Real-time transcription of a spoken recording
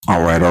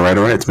All right.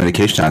 It's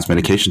medication time. It's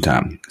medication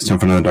time. It's time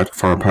for another Dr.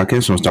 Kavarga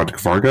podcast. I'm Dr.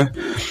 Kavarga.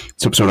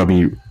 This episode, I'll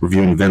be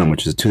reviewing Venom,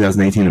 which is a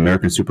 2018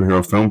 American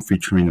superhero film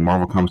featuring the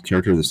Marvel Comics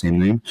character of the same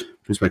name,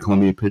 produced by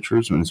Columbia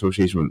Pictures in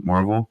association with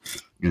Marvel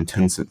and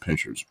Tencent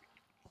Pictures.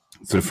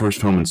 It's the first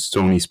film in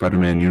Sony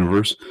Spider-Man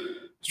universe,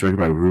 directed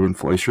by Ruben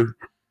Fleischer.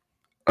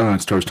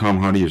 It stars Tom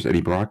Hardy as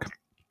Eddie Brock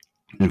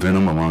in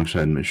Venom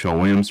alongside Michelle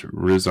Williams,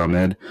 Riz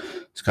Ahmed,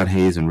 Scott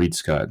Hayes, and Reed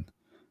Scott.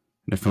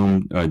 In the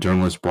film,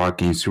 journalist Brock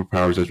gains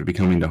superpowers after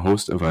becoming the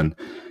host of an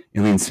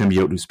alien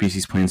symbiote whose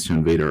species plans to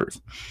invade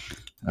Earth.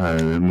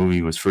 The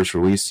movie was first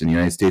released in the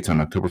United States on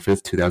October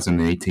 5th,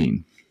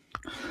 2018.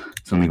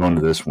 So let me go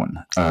into this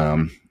one.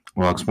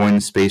 While exploring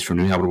space for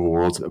new habitable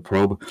worlds, a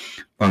probe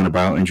found the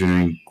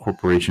bioengineering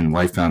corporation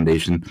Life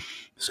Foundation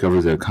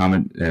discovers a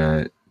comet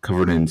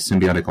covered in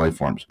symbiotic life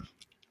forms.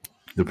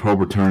 The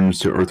probe returns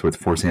to Earth with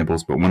 4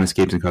 samples, but one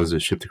escapes and causes a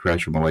ship to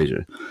crash from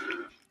Malaysia.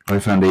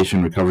 Life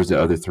Foundation recovers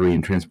the other 3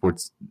 and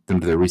transports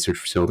them to their research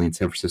facility in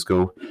San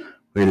Francisco.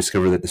 They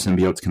discover that the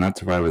symbiotes cannot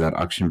survive without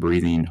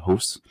oxygen-breathing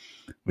hosts,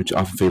 which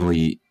often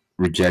fatally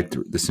reject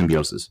the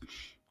symbiosis.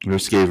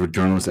 Investigative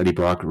journalist Eddie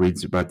Brock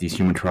reads about these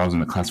human trials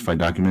in a classified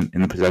document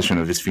in the possession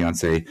of his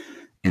fiancée,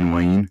 Anne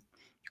Wayne,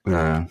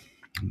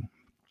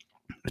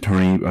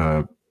 attorney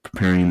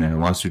preparing a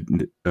lawsuit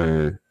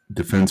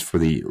defense for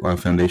the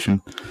Life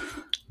Foundation.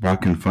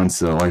 Brock confronts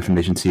the Life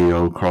Foundation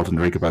CEO, Carlton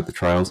Drake, about the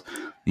trials,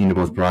 leading to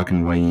both Brock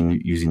and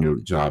Wayne using their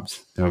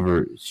jobs.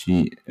 However,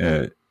 she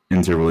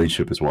ends their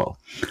relationship as well.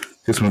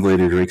 6 months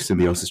later, Drake's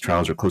symbiosis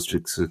trials are close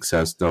to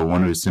success, though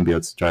one of his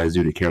symbiotes dies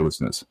due to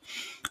carelessness.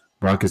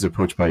 Brock is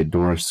approached by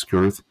Doris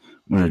Skirth,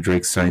 one of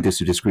Drake's scientists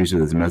who disagrees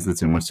with his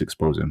methods and wants to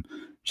expose him.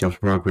 She helps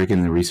Brock break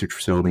into the research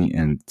facility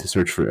and to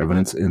search for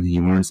evidence, and he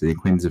learns that the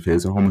acquaintance of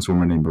his, a homeless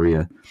woman named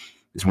Maria,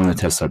 is one of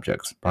the test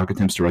subjects. Brock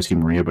attempts to rescue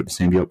Maria, but the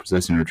symbiote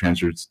possessing her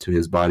transfers to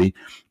his body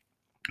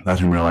without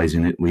him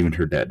realizing it, leaving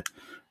her dead.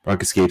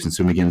 Brock escapes and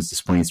soon begins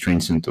displaying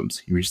strange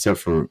symptoms. He reaches out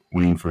for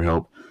Wayne for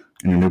help,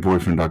 and her new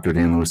boyfriend, Dr.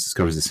 Dan Lewis,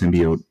 discovers the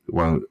symbiote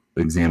while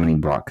examining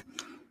Brock.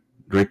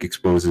 Drake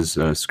exposes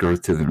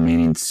Skirth to the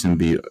remaining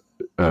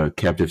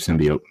captive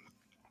symbiote,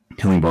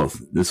 killing both.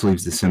 This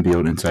leaves the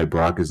symbiote inside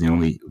Brock as the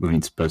only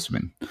living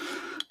specimen.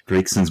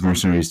 Drake sends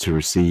mercenaries to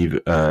retrieve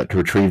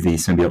the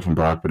symbiote from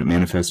Brock, but it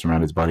manifests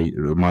around his body,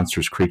 a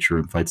monstrous creature,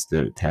 and fights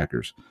the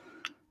attackers.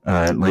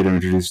 It later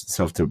introduces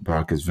itself to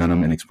Brock as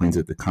Venom and explains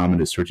that the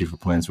comet is searching for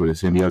planets where the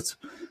symbiotes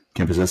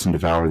can possess and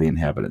devour the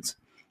inhabitants.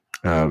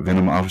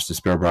 Venom offers to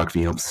spare Brock if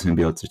he helps the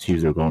symbiotes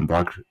achieve their goal, and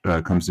Brock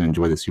comes to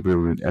enjoy the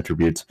superhuman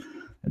attributes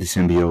of the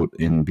symbiote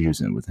and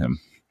imbues it with him.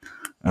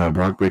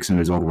 Brock breaks into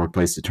his old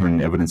workplace to turn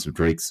in evidence of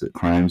Drake's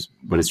crimes,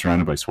 but is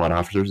surrounded by SWAT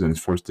officers and is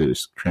forced to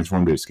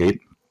transform to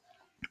escape.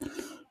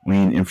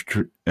 Wayne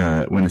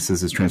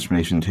witnesses his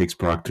transformation and takes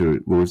Brock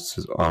to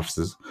Lewis's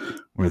offices,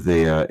 where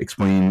they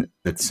explain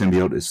that the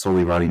symbiote is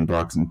slowly rotting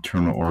Brock's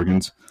internal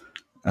organs.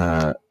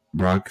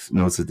 Brock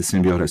notes that the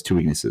symbiote has 2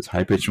 weaknesses: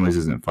 high-pitched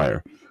noises and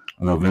fire.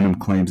 Although Venom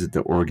claims that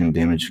the organ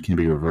damage can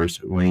be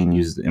reversed, Wayne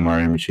uses the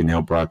MRI machine to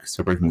help Brock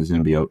separate from the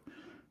symbiote.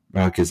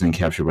 Brock is then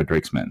captured by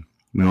Drake's men.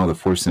 Meanwhile, the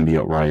 4th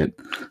symbiote, Riot,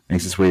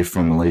 makes its way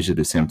from Malaysia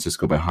to San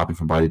Francisco by hopping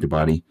from body to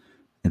body.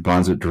 It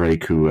bonds with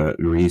Drake, who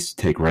agrees to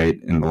take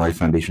Riot in the Life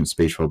Foundation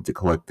space probe to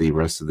collect the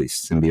rest of the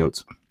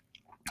symbiotes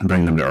and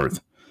bring them to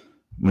Earth.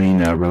 Wayne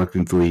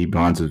reluctantly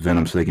bonds with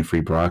Venom so they can free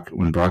Brock.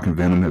 When Brock and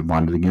Venom have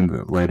bonded again,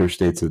 the latter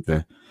states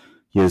that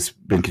he has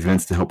been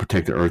convinced to help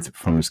protect the Earth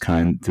from his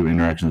kind through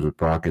interactions with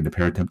Brock, and the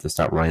pair attempt to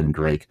stop Riot and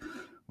Drake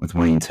with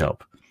Wayne's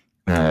help.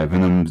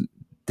 Venom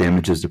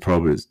damages the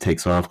probe as it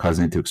takes off,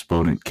 causing it to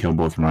explode and kill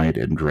both Riot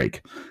and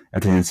Drake.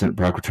 After the incident,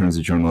 Brock returns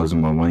to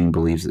journalism, while Wayne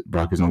believes that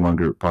Brock is no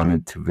longer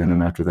bonded to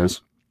Venom after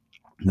this.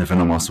 The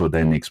Venom also would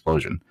end the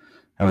explosion.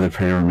 However, the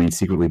pair remain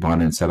secretly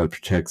bonded and set out to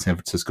protect San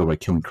Francisco by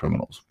killing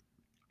criminals.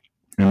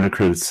 In the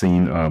credits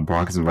scene,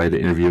 Brock is invited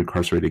to interview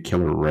incarcerated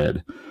killer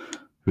Red,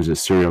 who's a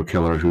serial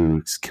killer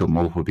who's killed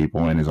multiple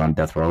people and is on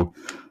death row,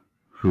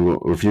 who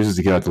refuses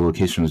to get out the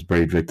location of his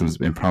buried victims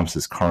and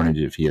promises carnage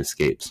if he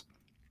escapes.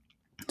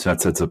 So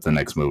that sets up the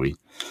next movie.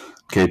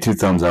 Okay, 2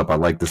 thumbs up. I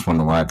like this one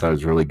a lot. I thought it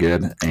was really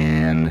good,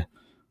 and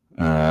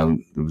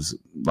it was a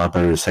lot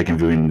better the second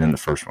viewing than the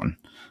first one.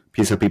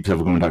 Peace out, peeps. Have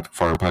a good one, Dr.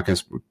 Kavarga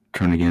podcast.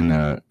 Return again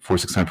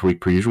 4-6 times per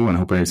week per usual, and I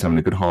hope everybody's having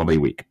a good holiday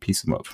week. Peace and love.